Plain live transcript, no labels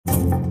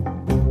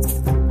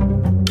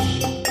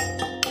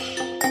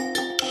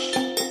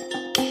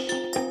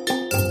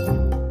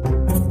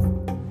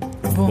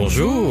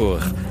Bonjour.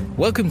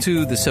 Welcome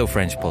to the So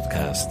French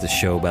podcast, the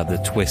show about the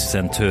twists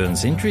and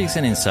turns, intrigues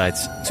and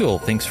insights to all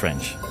things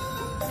French.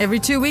 Every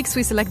 2 weeks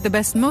we select the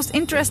best, most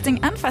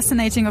interesting and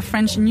fascinating of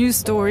French news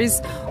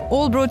stories,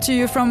 all brought to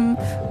you from,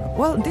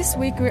 well, this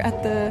week we're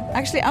at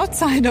actually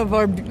outside of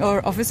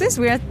our offices,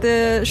 we're at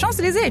the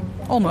Champs-Élysées,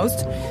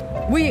 almost.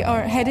 We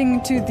are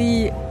heading to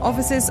the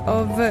offices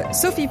of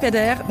Sophie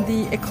Pedder,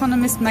 the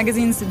Economist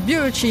magazine's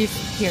bureau chief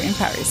here in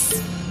Paris.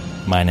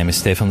 My name is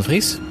Stefan de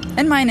Vries.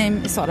 And my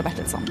name is Sara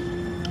Bertelsson.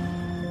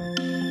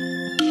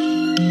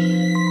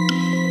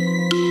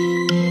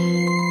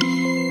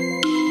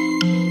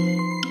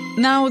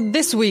 Now,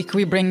 this week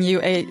we bring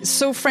you a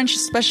So French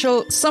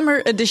special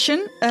summer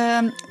edition.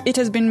 It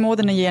has been more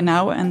than a year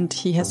now, and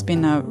he has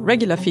been a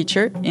regular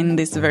feature in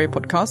this very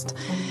podcast.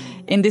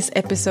 In this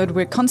episode,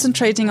 we're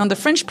concentrating on the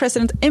French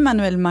President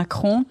Emmanuel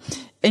Macron,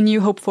 a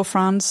new hope for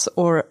France,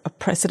 or a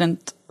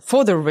president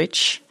for the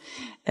rich.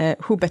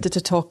 Who better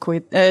to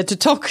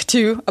talk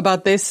to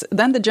about this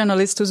than the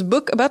journalist whose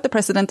book about the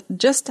president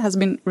just has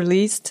been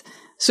released,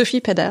 Sophie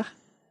Pedder.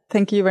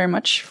 Thank you very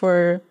much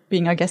for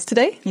being our guest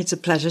today. It's a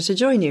pleasure to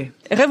join you.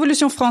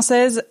 Revolution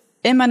Française,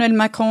 Emmanuel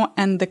Macron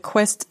and the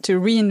quest to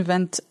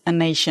reinvent a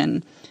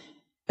nation.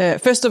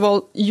 First of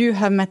all, you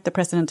have met the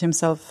president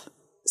himself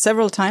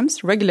several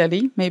times,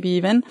 regularly, maybe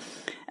even,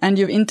 and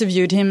you've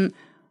interviewed him.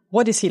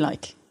 What is he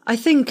like? I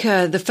think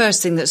the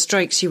first thing that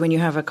strikes you when you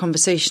have a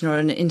conversation or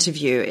an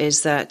interview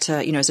is that,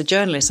 as a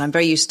journalist, I'm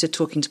very used to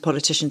talking to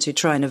politicians who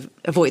try and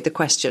avoid the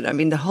question. I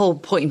mean, the whole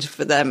point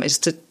for them is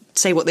to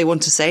say what they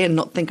want to say and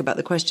not think about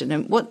the question.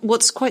 And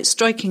what's quite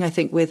striking, I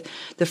think, with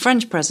the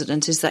French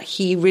president is that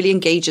he really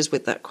engages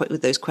with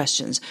those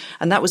questions.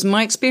 And that was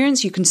my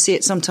experience. You can see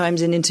it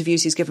sometimes in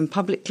interviews he's given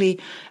publicly,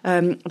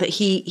 that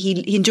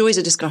he enjoys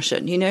a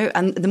discussion,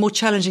 and the more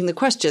challenging the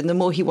question, the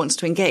more he wants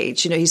to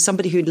engage. He's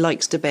somebody who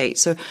likes debate.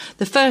 So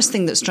the first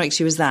thing that strikes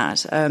you is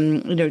that,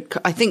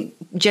 I think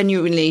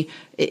genuinely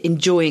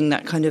enjoying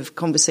that kind of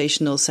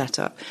conversational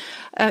setup.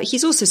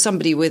 He's also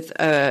somebody with,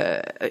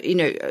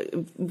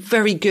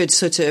 very good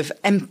sort of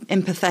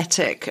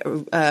empathetic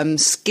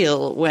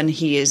skill when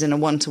he is in a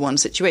one-to-one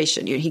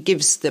situation. He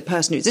gives the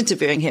person who's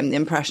interviewing him the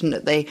impression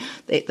that they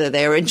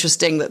are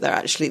interesting,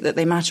 that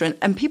they matter.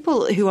 And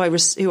people who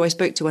I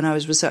spoke to when I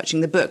was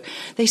researching the book,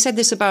 they said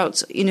this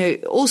about,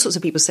 all sorts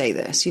of people say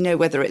this,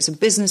 whether it's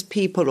business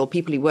people or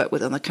people he worked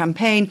with on the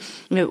campaign,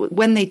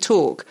 when they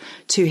talk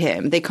to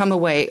him, they come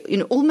away,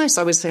 almost,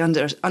 I would say,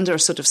 under a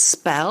sort of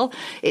spell.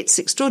 It's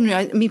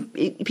extraordinary. I mean,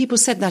 people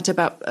said that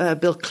about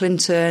Bill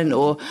Clinton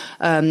or,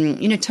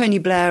 Tony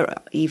Blair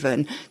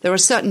even. There are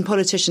certain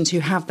politicians who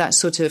have that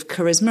sort of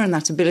charisma and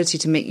that ability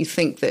to make you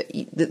think that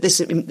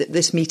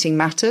this meeting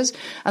matters.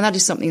 And that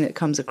is something that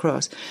comes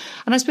across.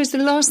 And I suppose the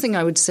last thing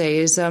I would say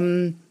is,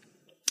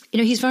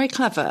 he's very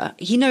clever.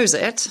 He knows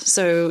it.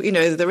 So,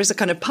 there is a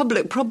kind of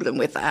public problem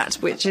with that,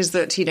 which is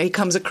that, he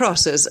comes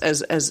across as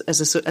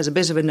a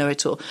bit of a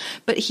know-it-all.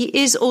 But he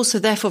is also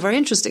therefore very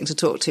interesting to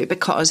talk to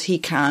because he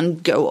can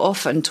go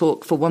off and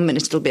talk. For 1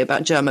 minute it'll be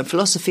about German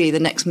philosophy. The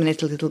next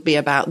minute it'll be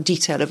about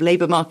detail of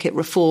labour market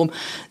reform.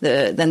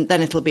 Then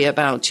it'll be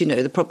about,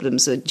 the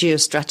problems of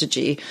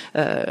geostrategy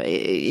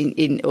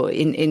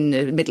in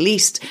the Middle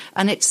East.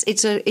 And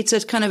it's a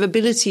kind of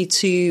ability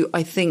to,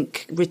 I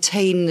think,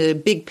 retain the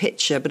big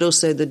picture, but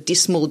also the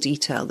small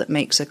detail that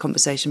makes a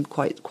conversation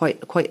quite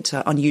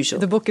unusual.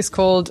 The book is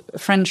called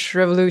French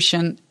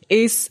Revolution.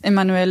 Is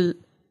Emmanuel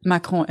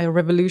Macron a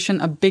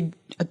revolution,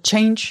 a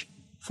change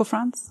for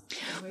France?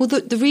 Well,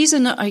 the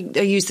reason I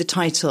used the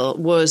title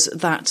was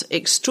that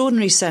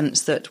extraordinary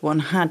sense that one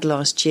had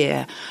last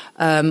year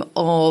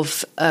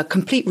of a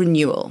complete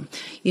renewal.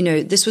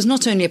 This was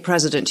not only a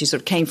president who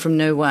sort of came from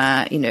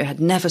nowhere, had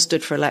never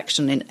stood for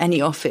election in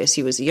any office.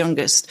 He was the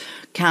youngest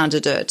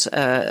candidate,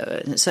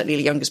 certainly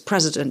the youngest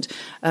president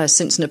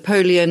since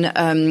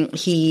Napoleon.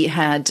 He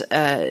had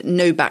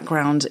no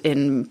background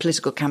in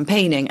political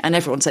campaigning, and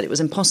everyone said it was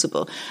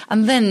impossible.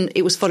 And then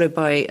it was followed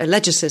by a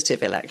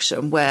legislative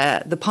election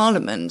where the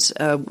parliament,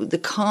 the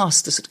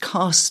sort of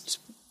cast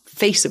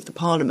face of the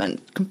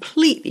parliament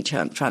completely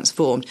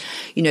transformed.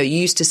 You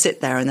used to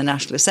sit there in the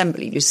National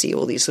Assembly, you see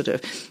all these sort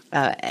of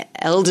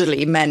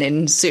elderly men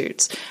in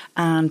suits.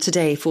 And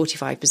today,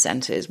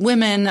 45% is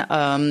women.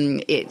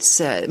 It's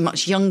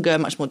much younger,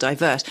 much more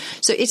diverse.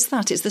 So it's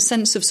the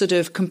sense of sort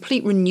of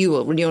complete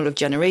renewal of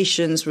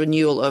generations,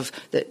 renewal of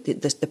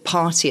the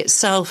party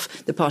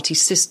itself, the party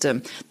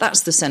system.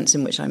 That's the sense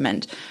in which I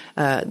meant,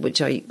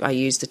 which I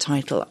used the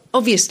title.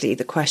 Obviously,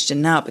 the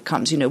question now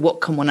becomes,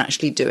 what can one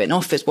actually do in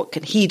office? What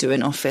can he do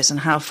in office? And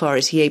how far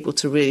is he able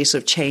to really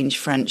sort of change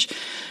French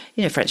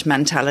French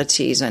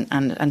mentalities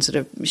and sort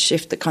of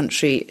shift the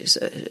country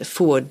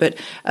forward. But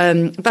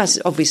that's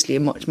obviously a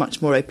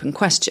much more open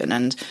question,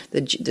 and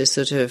the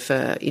sort of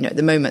at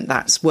the moment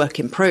that's work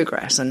in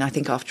progress. And I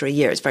think after a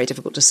year, it's very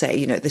difficult to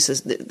say. This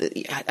is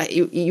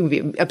it would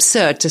be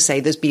absurd to say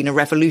there's been a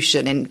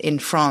revolution in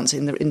France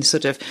in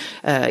sort of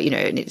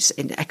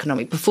in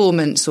economic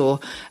performance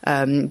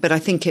but I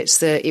think it's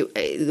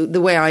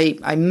the way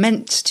I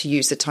meant to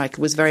use the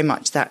title was very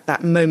much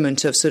that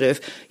moment of sort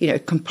of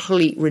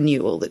complete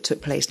renewal that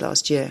took place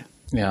last year.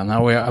 Yeah,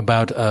 now we're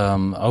about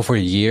over a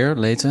year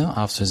later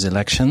after his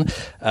election.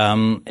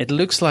 It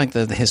looks like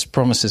that his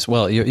promises,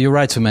 well, you're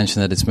right to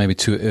mention that it's maybe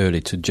too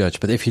early to judge,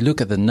 but if you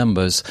look at the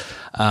numbers,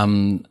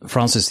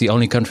 France is the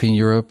only country in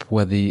Europe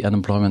where the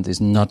unemployment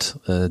is not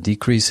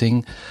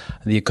decreasing.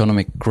 The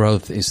economic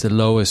growth is the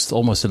lowest,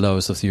 almost the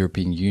lowest of the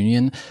European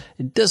Union.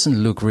 It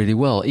doesn't look really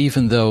well,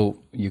 even though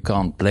you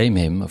can't blame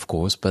him, of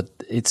course, but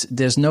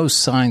there's no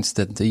signs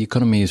that the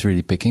economy is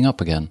really picking up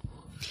again.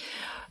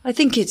 I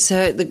think it's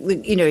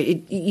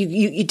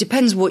it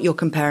depends what you're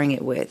comparing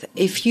it with.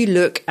 If you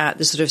look at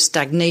the sort of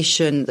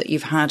stagnation that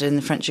you've had in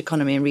the French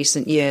economy in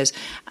recent years,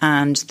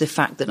 and the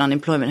fact that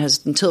unemployment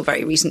has until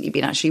very recently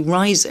been actually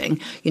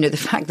rising, the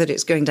fact that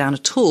it's going down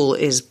at all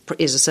is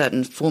a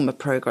certain form of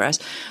progress.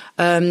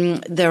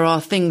 There are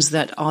things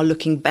that are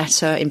looking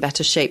in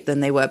better shape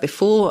than they were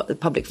before. The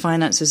public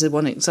finances is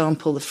one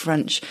example. The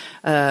French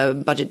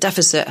budget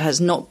deficit has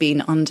not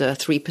been under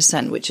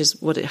 3%, which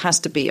is what it has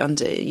to be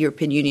under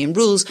European Union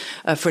rules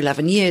for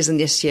 11 years, and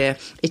this year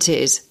it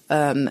is.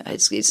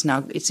 It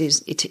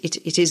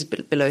is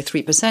below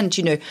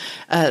 3%.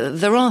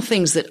 There are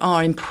things that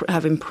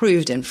have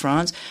improved in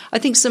France. I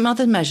think some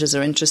other measures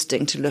are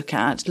interesting to look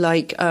at,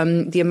 like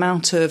the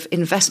amount of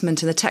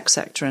investment in the tech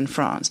sector in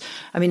France.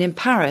 I mean, in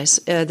Paris,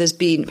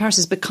 Paris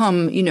has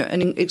become,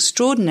 an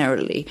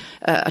extraordinarily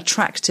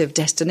attractive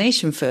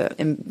destination for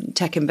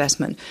tech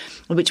investment,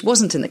 which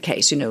wasn't in the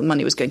case.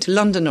 Money was going to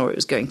London or it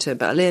was going to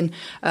Berlin,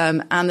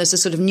 and there's a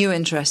sort of new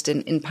interest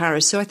in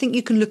Paris. So I think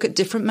you can look at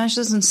different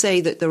measures and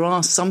say that there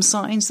are some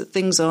signs that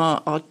things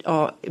are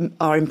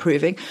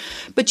improving.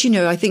 But,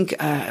 I think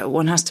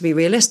one has to be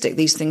realistic.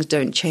 These things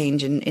don't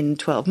change in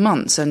 12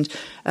 months. And,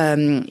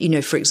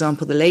 for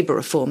example, the labour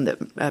reform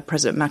that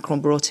President Macron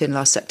brought in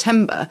last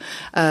September,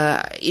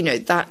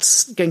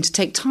 that's going to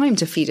take time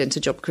to feed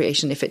into job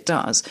creation if it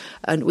does.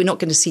 And we're not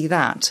going to see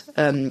that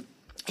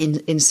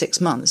in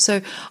 6 months. So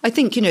I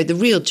think, the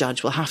real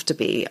judge will have to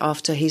be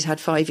after he's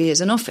had 5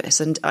 years in office.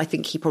 And I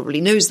think he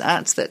probably knows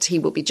that he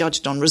will be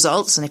judged on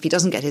results. And if he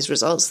doesn't get his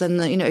results, then,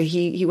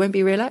 he won't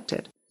be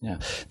re-elected. Yeah.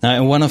 Now,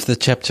 in one of the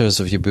chapters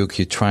of your book,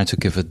 you try to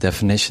give a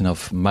definition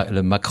of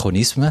the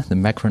Macronism.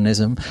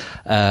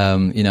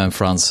 In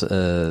France,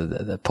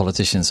 the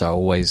politicians are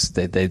always,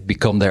 they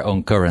become their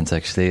own current,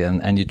 actually.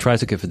 And you try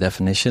to give a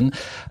definition.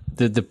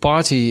 The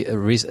party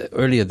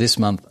earlier this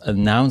month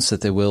announced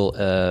that they will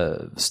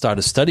start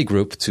a study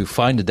group to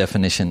find a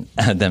definition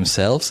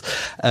themselves.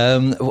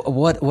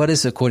 What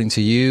is, according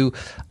to you,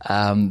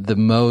 the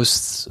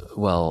most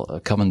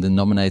common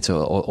denominator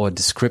or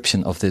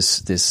description of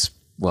this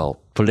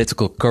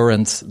political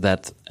current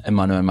that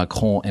Emmanuel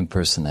Macron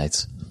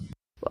impersonates?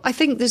 I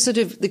think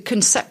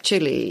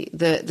conceptually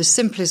the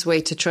simplest way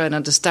to try and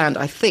understand,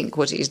 I think,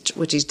 what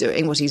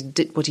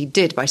he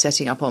did by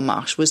setting up En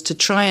Marche was to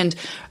try and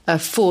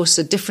force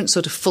a different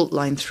sort of fault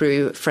line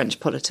through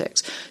French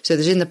politics. So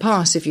that in the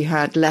past, if you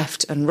had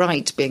left and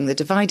right being the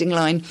dividing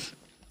line,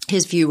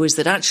 his view was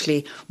that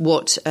actually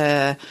what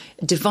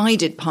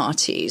divided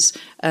parties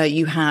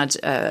you had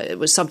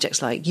was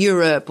subjects like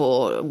Europe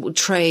or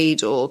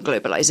trade or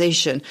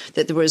globalization,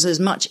 that there was as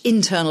much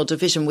internal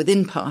division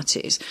within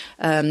parties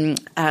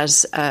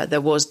as there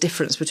was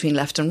difference between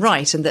left and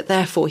right, and that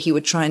therefore he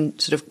would try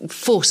and sort of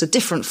force a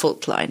different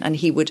fault line, and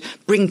he would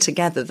bring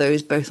together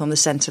those both on the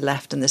centre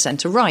left and the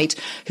centre right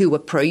who were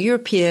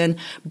pro-European,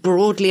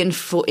 broadly in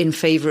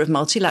favour of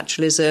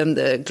multilateralism,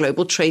 the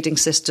global trading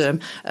system,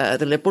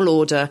 the liberal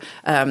order,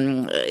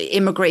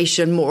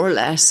 immigration, more or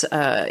less,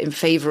 in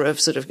favour of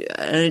sort of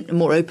a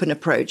more open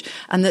approach,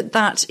 and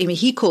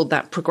he called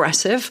that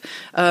progressive,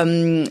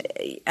 and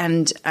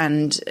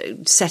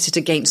set it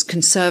against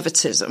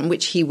conservatism,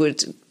 which he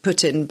would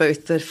put in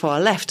both the far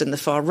left and the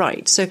far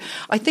right. So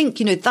I think,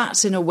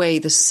 that's in a way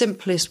the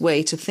simplest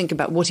way to think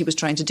about what he was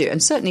trying to do.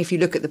 And certainly if you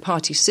look at the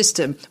party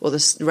system or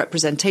the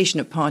representation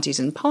of parties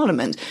in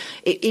parliament,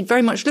 it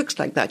very much looks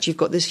like that. You've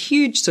got this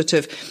huge sort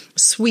of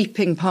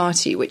sweeping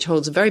party which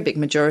holds a very big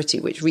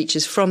majority, which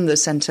reaches from the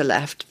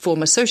centre-left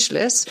former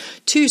socialists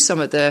to some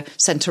of the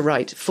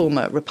centre-right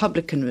former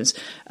Republicans,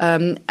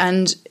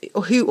 and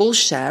who all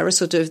share a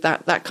sort of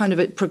that kind of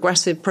a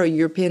progressive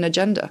pro-European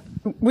agenda.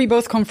 We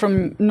both come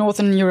from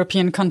Northern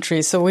European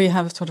countries, so we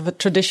have sort of a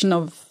tradition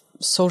of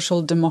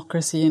social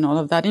democracy and all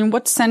of that. In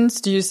what sense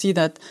do you see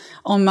that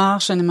En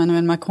Marche and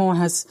Emmanuel Macron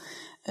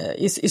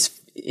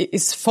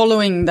is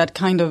following that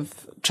kind of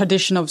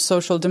tradition of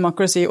social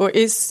democracy, or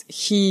is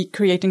he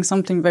creating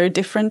something very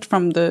different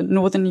from the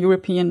Northern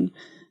European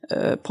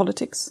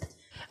politics?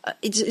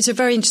 It's a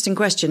very interesting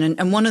question,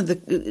 and one of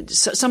the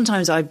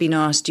sometimes I've been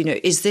asked,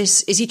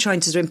 is he trying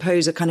to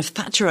impose a kind of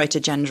Thatcherite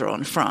agenda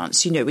on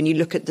France? When you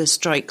look at the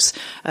strikes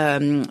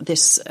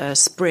this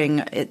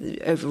spring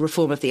over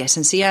reform of the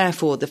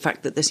SNCF, or the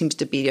fact that there seems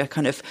to be a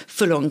kind of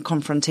full-on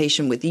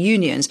confrontation with the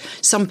unions,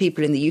 some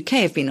people in the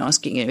UK have been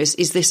asking,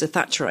 is this a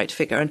Thatcherite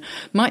figure? And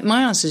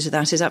my answer to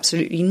that is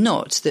absolutely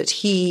not. That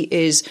he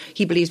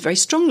believes very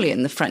strongly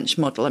in the French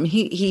model. I mean,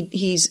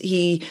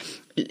 he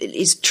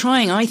is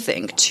trying, I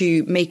think,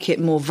 to make it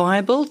more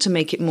viable, to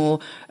make it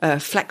more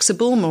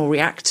flexible, more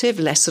reactive,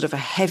 less sort of a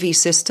heavy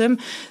system,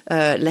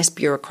 less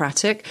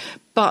bureaucratic,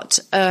 but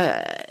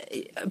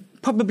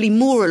probably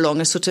more along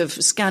a sort of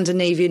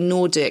Scandinavian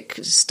Nordic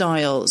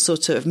style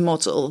sort of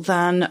model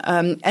than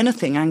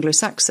anything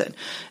Anglo-Saxon.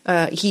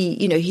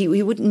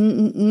 He would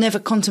never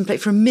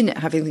contemplate for a minute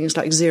having things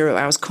like 0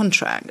 hours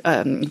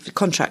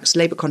contracts,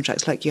 labour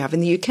contracts like you have in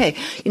the UK.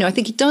 I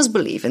think he does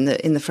believe in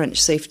the French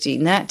safety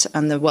net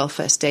and the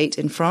welfare state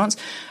in France,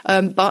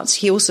 but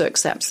he also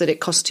accepts that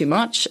it costs too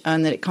much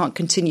and that it can't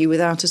continue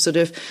without a sort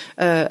of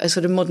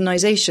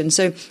modernisation.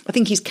 So I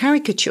think he's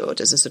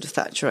caricatured as a sort of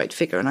Thatcherite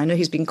figure, and I know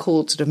he's been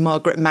called sort of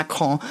Margaret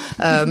Macron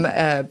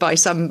by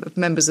some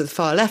members of the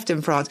far left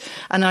in France,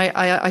 and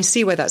I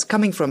see where that's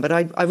coming from, but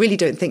I really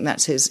don't think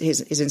that's his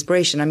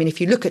inspiration. I mean, if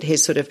you look at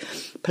his sort of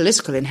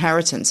political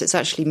inheritance, it's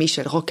actually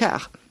Michel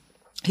Rocard,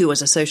 who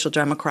was a social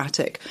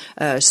democratic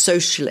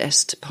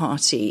socialist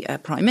party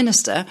prime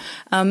minister,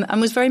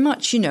 and was very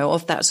much,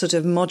 of that sort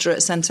of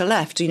moderate centre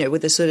left,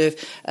 with a sort of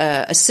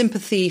a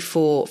sympathy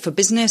for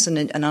business and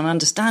an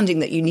understanding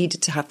that you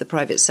needed to have the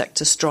private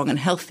sector strong and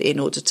healthy in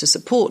order to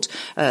support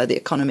the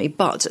economy,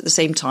 but at the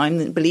same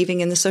time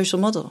believing in the social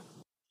model.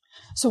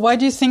 So why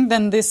do you think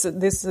then this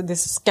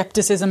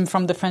skepticism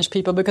from the French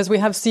people? Because we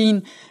have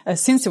seen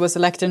since he was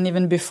elected and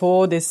even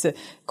before this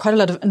quite a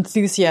lot of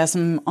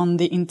enthusiasm on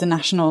the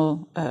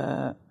international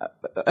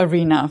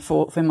arena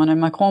for Emmanuel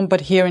Macron. But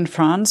here in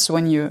France,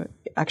 when you're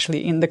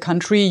actually in the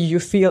country, you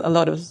feel a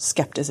lot of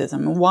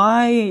skepticism.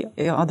 Why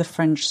are the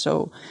French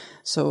so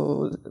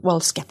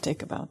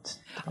skeptic about?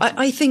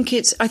 I think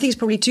it's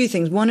probably two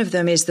things. One of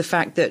them is the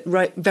fact that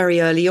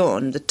very early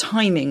on, the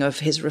timing of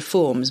his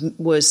reforms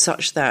was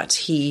such that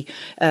he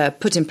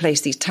put in place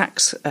these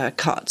tax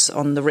cuts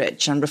on the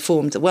rich and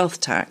reformed the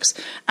wealth tax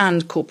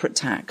and corporate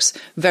tax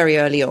very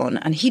early on.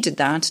 And he did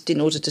that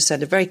in order to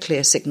send a very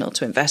clear signal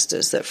to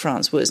investors that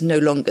France was no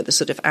longer the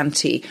sort of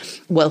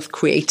anti-wealth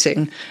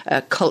creating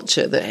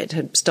culture that it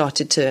had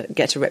started to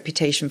get a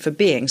reputation for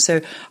being.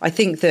 So I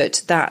think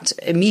that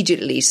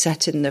immediately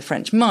set in the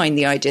French mind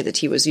the idea that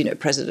he was,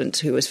 president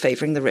who was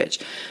favouring the rich.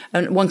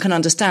 And one can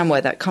understand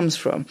where that comes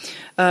from.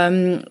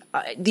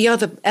 The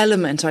other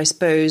element, I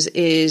suppose,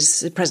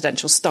 is the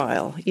presidential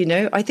style.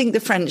 I think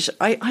the French,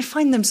 I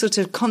find them sort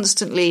of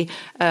constantly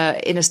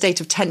in a state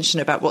of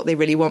tension about what they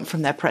really want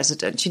from their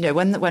president.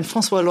 When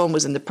François Hollande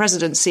was in the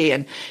presidency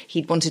and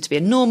he wanted to be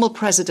a normal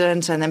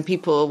president, and then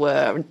people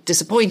were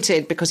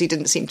disappointed because he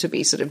didn't seem to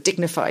be sort of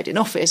dignified in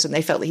office and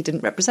they felt that he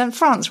didn't represent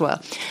France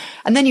well.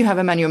 And then you have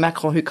Emmanuel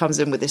Macron, who comes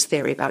in with this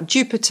theory about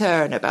Jupiter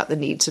and about the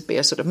need to be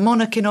a sort of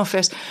monarch in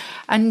office.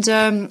 And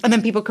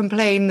then people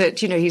complain that,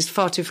 he's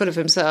far too full of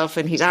himself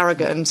and he's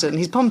arrogant and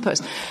he's pompous.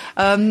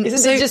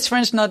 Is it just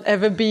French not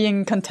ever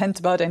being content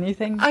about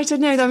anything? I don't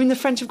know. I mean, the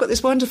French have got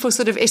this wonderful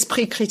sort of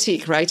esprit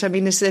critique, right? I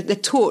mean, they're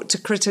taught to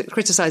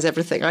criticize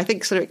everything. I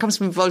think sort of it comes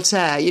from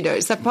Voltaire.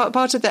 It's that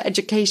part of their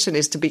education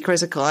is to be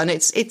critical. And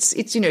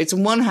it's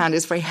on one hand,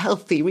 it's a very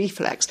healthy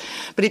reflex,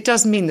 but it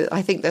does mean that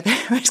I think that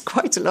there is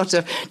quite a lot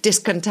of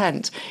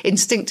discontent,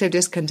 instinctive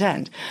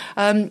discontent.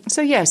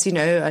 So yes,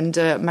 and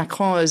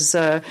Macron is,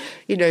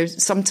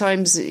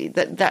 sometimes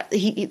that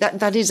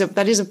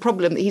is a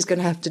problem that he's going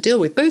to have to deal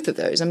with, both of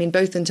those. I mean,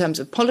 both in terms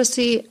of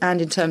policy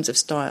and in terms of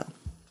style.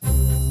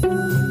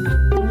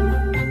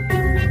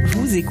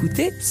 Vous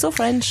écoutez So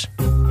French.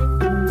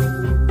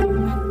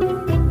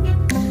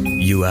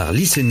 You are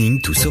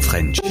listening to So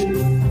French.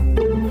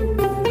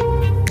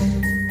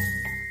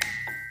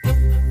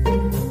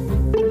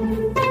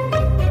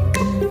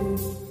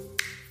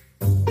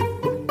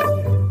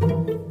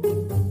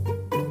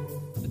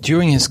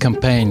 During his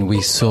campaign,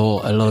 we saw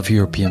a lot of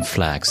European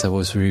flags. That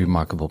was really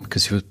remarkable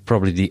because he was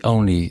probably the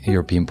only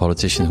European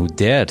politician who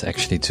dared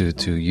actually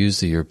to use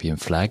the European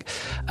flag.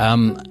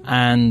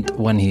 And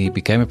when he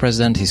became a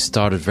president, he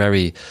started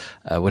with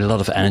a lot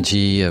of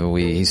energy.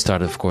 He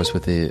started, of course,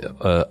 with the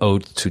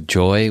Ode to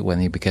Joy when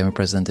he became a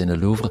president in the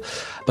Louvre.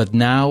 But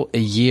now, a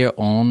year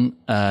on,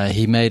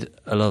 he made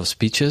a lot of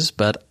speeches,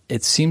 but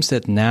it seems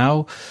that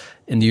now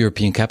in the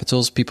European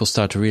capitals, people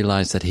start to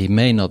realize that he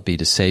may not be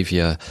the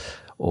savior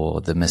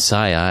or the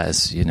Messiah,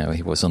 as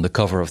he was on the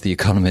cover of The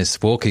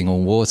Economist, walking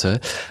on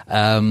water.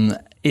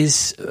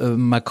 Is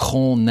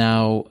Macron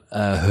now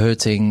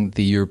hurting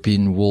the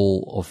European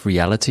wall of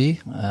reality?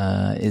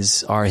 Are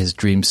his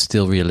dreams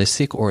still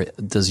realistic, or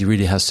does he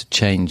really have to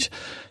change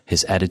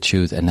his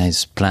attitude and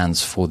his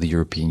plans for the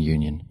European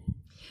Union?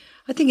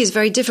 I think it's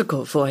very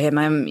difficult for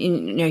him.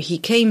 He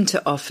came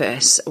to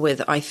office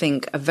with, I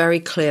think, a very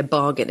clear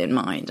bargain in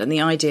mind. And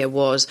the idea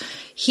was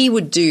he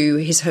would do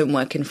his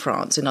homework in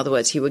France. In other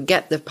words, he would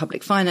get the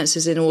public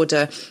finances in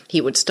order. He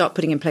would start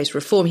putting in place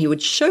reform. He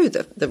would show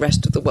the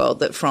rest of the world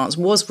that France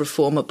was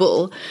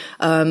reformable,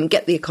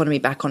 get the economy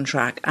back on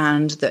track.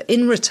 And that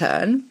in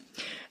return,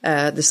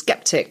 the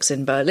skeptics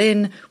in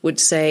Berlin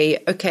would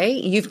say, OK,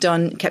 you've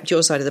kept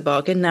your side of the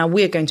bargain. Now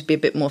we're going to be a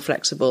bit more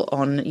flexible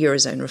on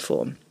Eurozone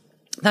reform.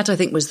 That, I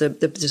think, was the